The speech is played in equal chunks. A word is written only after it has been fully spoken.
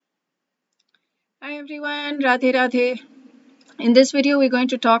Hi everyone, Radhe Radhe. In this video, we're going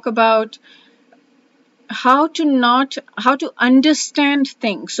to talk about how to understand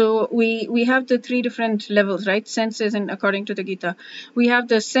things. So we have the three different levels, right? Senses, and according to the Gita, we have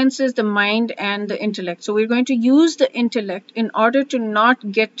the senses, the mind, and the intellect. So we're going to use the intellect in order to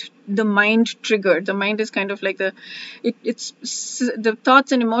not get the mind triggered. The mind is kind of like the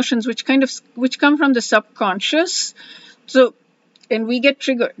thoughts and emotions which come from the subconscious. So and we get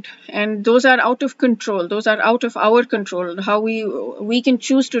triggered, and those are out of control, those are out of our control. How we can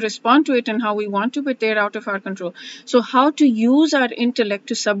choose to respond to it and how we want to, but they're out of our control. So how to use our intellect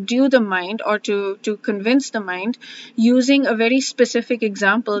to subdue the mind, or to convince the mind, using a very specific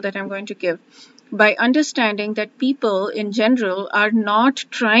example that I'm going to give, by understanding that people in general are not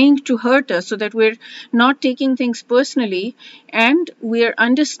trying to hurt us, so that we're not taking things personally, and we're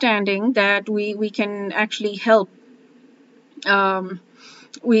understanding that we can actually help. Um,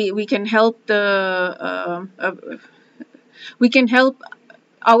 we we can help the we can help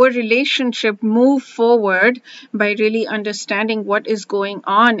our relationship move forward by really understanding what is going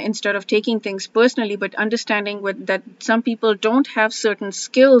on, instead of taking things personally, but understanding that some people don't have certain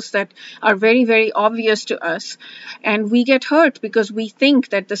skills that are very, very obvious to us, and we get hurt because we think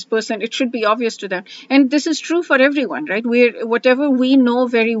that this person, it should be obvious to them. And this is true for everyone, right? We're Whatever we know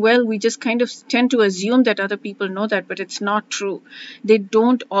very well, we just kind of tend to assume that other people know that, but it's not true. They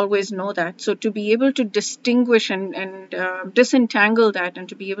don't always know that. So to be able to distinguish and disentangle that, and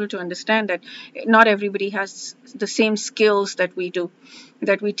to be able to understand that not everybody has the same skills that we do,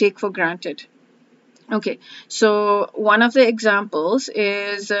 that we take for granted. Okay, so one of the examples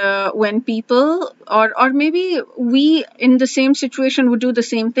is when people, or maybe we in the same situation would do the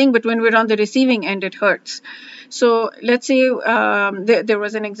same thing, but when we're on the receiving end, it hurts. So let's say there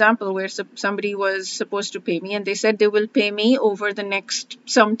was an example where somebody was supposed to pay me, and they said they will pay me over the next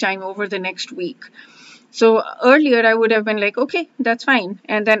sometime over the next week. So earlier I would have been like, okay, that's fine.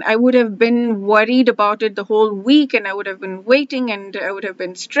 And then I would have been worried about it the whole week, and I would have been waiting, and I would have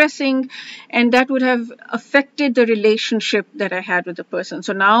been stressing, and that would have affected the relationship that I had with the person.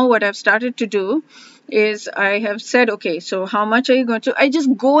 So now what I've started to do is I have said, okay, so how much are you going to? I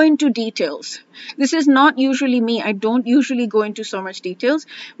just go into details. This is not usually me. I don't usually go into so much details,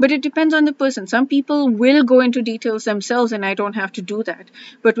 but it depends on the person. Some people will go into details themselves, and I don't have to do that.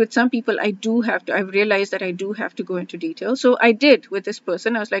 But with some people, I do have to. I've realized that I do have to go into detail. So I did with this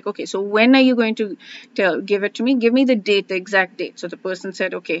person. I was like, okay, so when are you going to give it to me? Give me the date, the exact date. So the person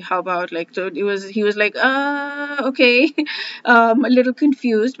said, okay, how about like, so he was like, okay, a little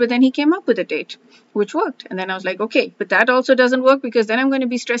confused, but then he came up with a date which worked. And then I was like, okay, but that also doesn't work, because then I'm going to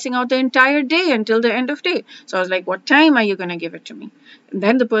be stressing out the entire day until the end of day. So I was like, what time are you going to give it to me? And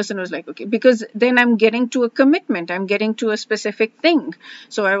then the person was like, okay, because then I'm getting to a commitment, I'm getting to a specific thing.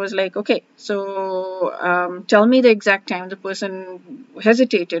 So I was like, okay, so tell me the exact time. The person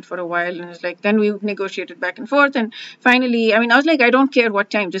hesitated for a while and was like, then we negotiated back and forth. And finally, I mean, I was like, I don't care what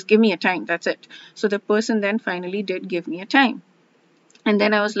time, just give me a time. That's it. So the person then finally did give me a time. And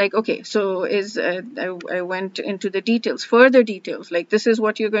then I was like, okay, so I went into the details, further details, like, this is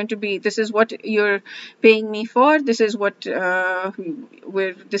what you're going to be, this is what you're paying me for, this is what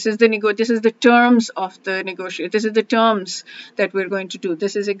where this is the terms of the negotiate, this is the terms that we're going to do,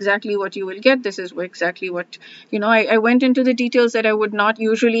 this is exactly what you will get, this is exactly what, I went into the details that I would not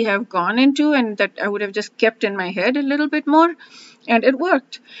usually have gone into, and that I would have just kept in my head a little bit more. And it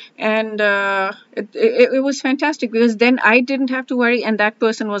worked. And it was fantastic, because then I didn't have to worry, and that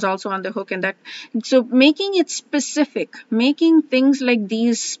person was also on the hook. And that, so making it specific, making things like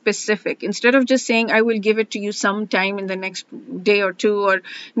these specific, instead of just saying I will give it to you sometime in the next day or two, or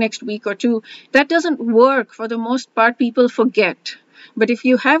next week or two, that doesn't work. For the most part, people forget. But if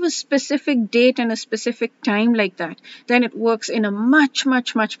you have a specific date and a specific time like that, then it works in a much,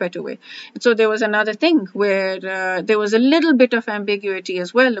 much, much better way. So there was another thing where there was a little bit of ambiguity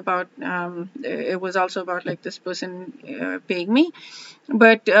as well about, it was also about like this person paying me,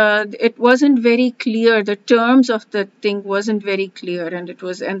 but it wasn't very clear. The terms of the thing wasn't very clear, and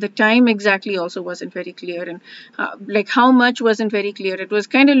the time exactly also wasn't very clear, and like how much wasn't very clear. It was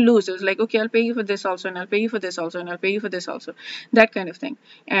kind of loose. It was like, okay, I'll pay you for this also, and I'll pay you for this also, and I'll pay you for this also, that kind of thing.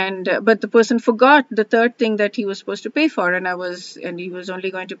 And but the person forgot the third thing that he was supposed to pay for, and he was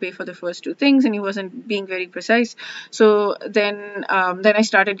only going to pay for the first two things, and he wasn't being very precise. So then I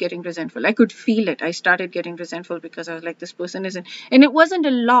started getting resentful. I could feel it. I started getting resentful, because I was like, this person isn't, and it wasn't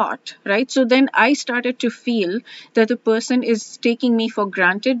a lot, right? So then I started to feel that the person is taking me for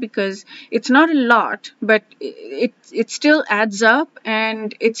granted, because it's not a lot, but it still adds up,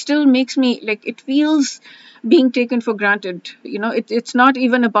 and it still makes me like, it feels being taken for granted. It's not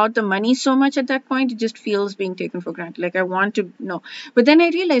even about the money so much at that point. It just feels being taken for granted. Like, I want to know. But then I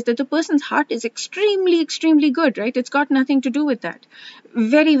realized that the person's heart is extremely, extremely good, right? It's got nothing to do with that.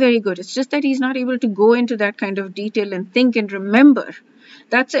 Very, very good. It's just that he's not able to go into that kind of detail and think and remember.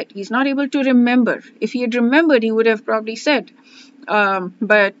 That's it. He's not able to remember. If he had remembered, he would have probably said.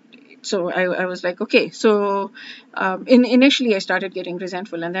 But so I was like, okay. So initially I started getting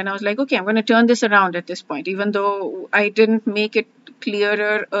resentful, and then I was like, okay, I'm going to turn this around at this point, even though I didn't make it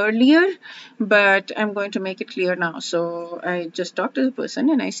clearer earlier, but I'm going to make it clear now. So I just talked to the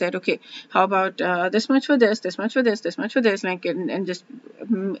person and I said, okay, how about this much for this much for this much for this, like, and just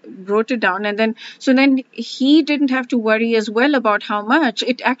wrote it down. And then he didn't have to worry as well about how much.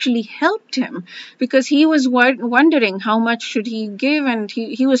 It actually helped him, because he was wondering how much should he give, and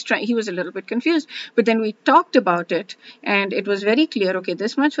he was a little bit confused. But then we talked about it, and it was very clear. Okay,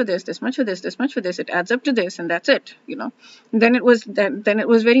 this much for this much for this much for this, it adds up to this, and that's it. Then it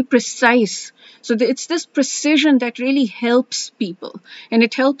was very precise. So it's this precision that really helps people, and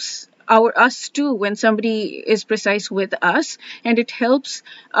it helps us too when somebody is precise with us, and it helps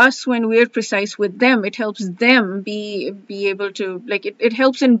us when we're precise with them. It helps them be able to, like, it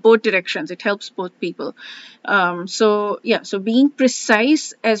helps in both directions. It helps both people. So yeah, so being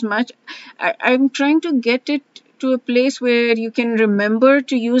precise as much, I'm trying to get it to a place where you can remember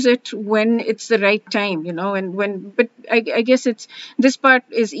to use it when it's the right time, and but I guess it's, this part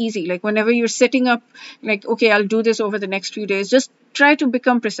is easy. Like, whenever you're setting up, like, okay, I'll do this over the next few days, just try to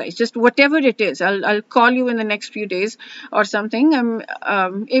become precise. Just whatever it is, I'll call you in the next few days or something.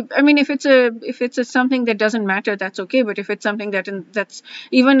 If it's something that doesn't matter, that's okay. But if it's something that's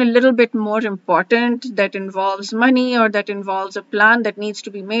even a little bit more important, that involves money, or that involves a plan that needs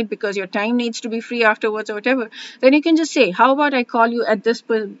to be made because your time needs to be free afterwards or whatever, then you can just say, how about I call you at this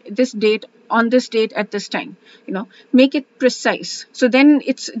date, on this date, at this time. Make it precise. So then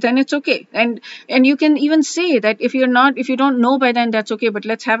it's okay. And you can even say that if you don't know by then, that's okay, but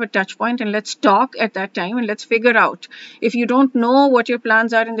let's have a touch point and let's talk at that time, and let's figure out, if you don't know what your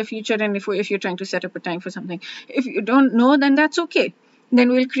plans are in the future, and if you're trying to set up a time for something, if you don't know, then that's okay. Then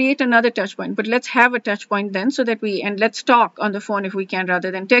we'll create another touch point, but let's have a touch point then, so that and let's talk on the phone if we can,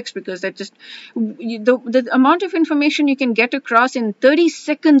 rather than text, because that just, the amount of information you can get across in 30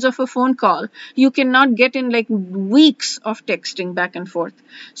 seconds of a phone call, you cannot get in like weeks of texting back and forth.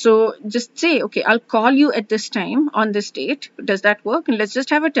 So just say, okay, I'll call you at this time on this date. Does that work? And let's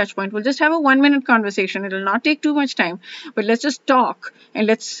just have a touch point. We'll just have a 1 minute conversation. It'll not take too much time, but let's just talk, and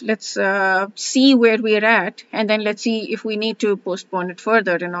let's see where we're at, and then let's see if we need to postpone it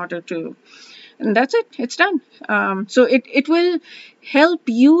further in order to, and that's it. It's done. So it will help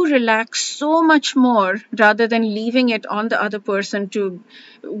you relax so much more, rather than leaving it on the other person to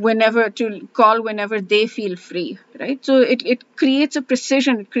call whenever they feel free, right? So it creates a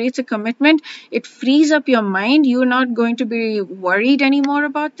precision, it creates a commitment, it frees up your mind. You're not going to be worried anymore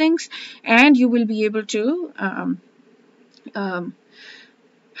about things, and you will be able to um,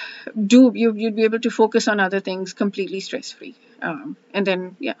 you'd be able to focus on other things completely stress free. And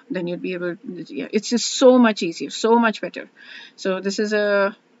then you'd be able, yeah, it's just so much easier, so much better. So this is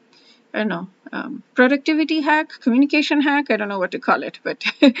a, I don't know, productivity hack, communication hack, I don't know what to call it, but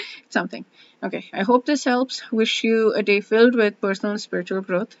something. Okay, I hope this helps. Wish you a day filled with personal and spiritual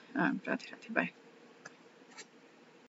growth. Radhe Radhe. Bye.